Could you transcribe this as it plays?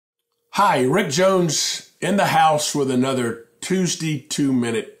Hi, Rick Jones in the house with another Tuesday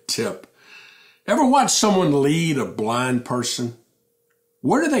 2-minute tip. Ever watch someone lead a blind person?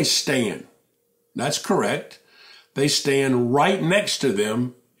 Where do they stand? That's correct. They stand right next to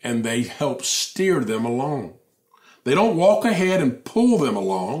them and they help steer them along. They don't walk ahead and pull them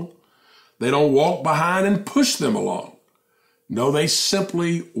along. They don't walk behind and push them along. No, they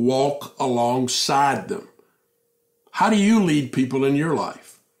simply walk alongside them. How do you lead people in your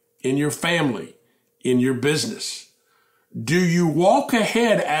life, in your family, in your business? Do you walk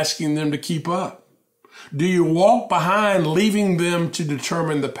ahead asking them to keep up? Do you walk behind leaving them to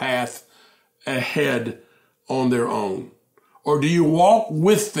determine the path ahead on their own? Or do you walk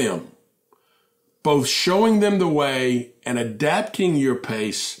with them, both showing them the way and adapting your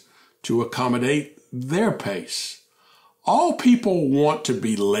pace to accommodate their pace? All people want to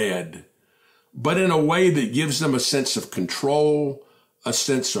be led, but in a way that gives them a sense of control, a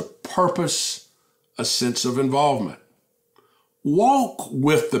sense of purpose, a sense of involvement. Walk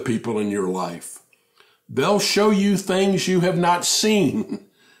with the people in your life. They'll show you things you have not seen,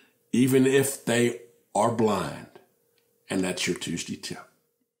 even if they are blind. And that's your Tuesday tip.